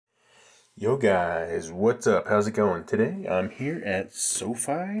Yo guys, what's up? How's it going? Today I'm here at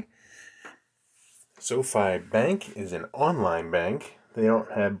SoFi. SoFi Bank is an online bank. They don't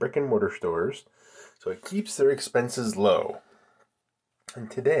have brick and mortar stores, so it keeps their expenses low.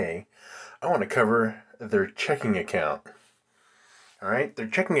 And today I want to cover their checking account. Alright, their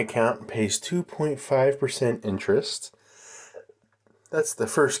checking account pays 2.5% interest. That's the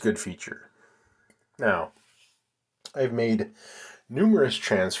first good feature. Now, I've made numerous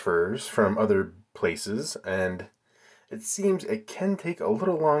transfers from other places, and it seems it can take a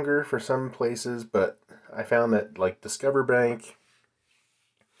little longer for some places, but I found that like Discover Bank,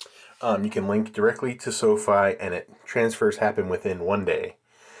 you can link directly to SoFi and transfers happen within 1 day.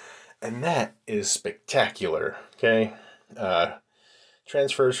 And that is spectacular, okay?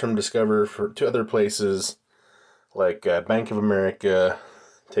 Transfers from Discover to other places like Bank of America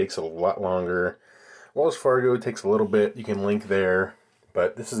takes a lot longer. Wells Fargo takes a little bit. You can link there,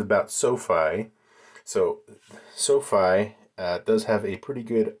 but this is about SoFi. So SoFi does have a pretty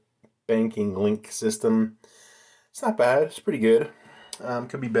good banking link system. It's not bad. It's pretty good.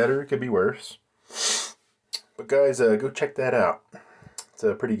 Could be better. Could be worse. But guys, go check that out. It's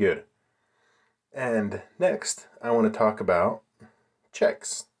pretty good. And next, I want to talk about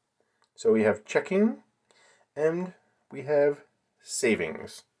checks. So we have checking and we have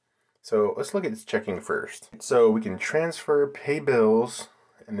savings. So let's look at checking first. So we can transfer, pay bills,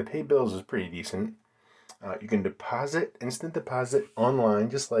 and the pay bills is pretty decent. You can deposit, instant deposit online,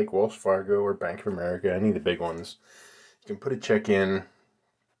 just like Wells Fargo or Bank of America, any of the big ones. You can put a check in,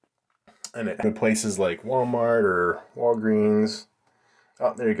 and in places like Walmart or Walgreens.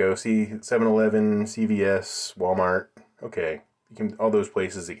 Oh, there you go. See, 7-Eleven, CVS, Walmart. Okay, you can all those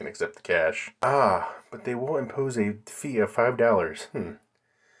places you can accept the cash. But they will impose a fee of $5.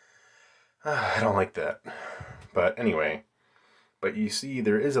 I don't like that. But anyway, but you see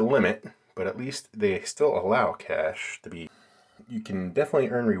there is a limit, but at least they still allow cash to be. You can definitely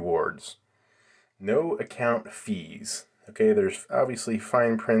earn rewards. No account fees. Okay, there's obviously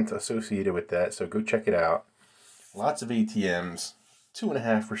fine print associated with that, so go check it out. Lots of ATMs,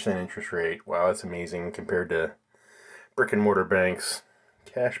 2.5% interest rate. Wow, that's amazing compared to brick and mortar banks.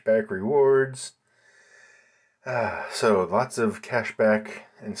 Cashback rewards. So lots of cashback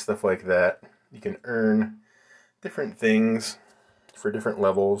and stuff like that. You can earn different things for different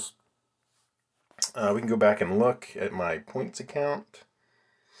levels. We can go back and look at my points account.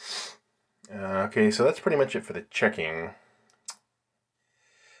 Okay, so that's pretty much it for the checking.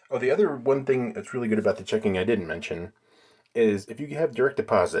 Oh, the other one thing that's really good about the checking I didn't mention is if you have direct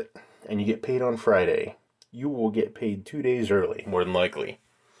deposit and you get paid on Friday, you will get paid 2 days early, more than likely.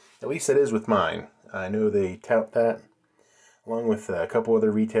 At least that is with mine. I know they tout that, along with a couple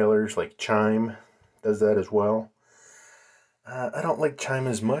other retailers like Chime does that as well. I don't like Chime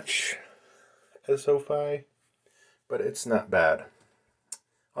as much as SoFi, but it's not bad.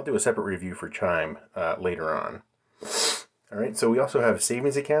 I'll do a separate review for Chime later on. Alright, so we also have a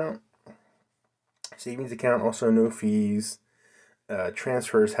savings account. Savings account, also no fees.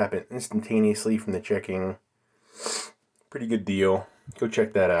 Transfers happen instantaneously from the checking. Pretty good deal. Go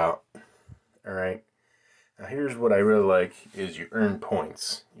check that out. Alright, now here's what I really like is you earn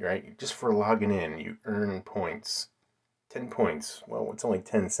points, right? Just for logging in, you earn points. 10 points. Well, it's only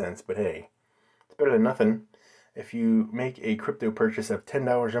 10 cents, but hey, it's better than nothing. If you make a crypto purchase of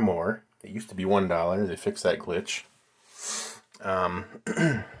 $10 or more, it used to be $1, they fixed that glitch,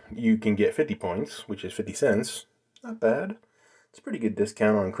 you can get 50 points, which is 50 cents. Not bad. It's a pretty good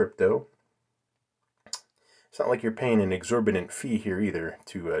discount on crypto. It's not like you're paying an exorbitant fee here either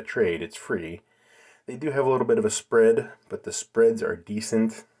to trade. It's free. They do have a little bit of a spread, but the spreads are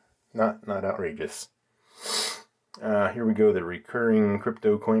decent, not outrageous. Here we go, the recurring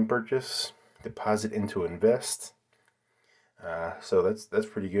crypto coin purchase, deposit into invest. So that's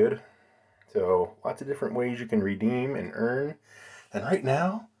pretty good. So lots of different ways you can redeem and earn. And right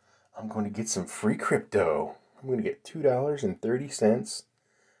now, I'm going to get some free crypto. I'm going to get $2.30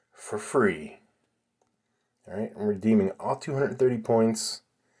 for free. Alright, I'm redeeming all 230 points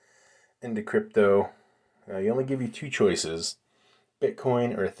into crypto. You only give you two choices,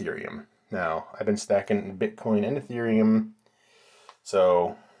 Bitcoin or Ethereum. Now, I've been stacking Bitcoin and Ethereum,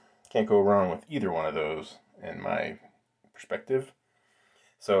 so can't go wrong with either one of those in my perspective.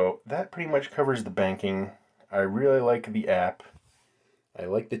 So that pretty much covers the banking. I really like the app. I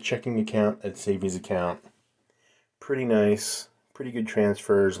like the checking account and savings account. Pretty nice, pretty good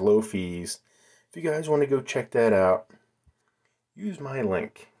transfers, low fees. If you guys want to go check that out, use my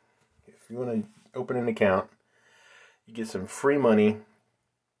link. If you want to open an account, you get some free money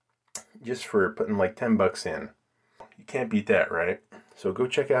just for putting like 10 bucks in. You can't beat that, right? So go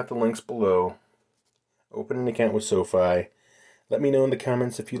check out the links below. Open an account with SoFi. Let me know in the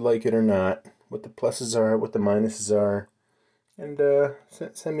comments if you like it or not, what the pluses are, what the minuses are, and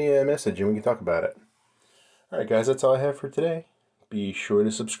send me a message and we can talk about it. Alright guys, that's all I have for today. Be sure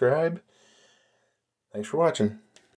to subscribe. Thanks for watching.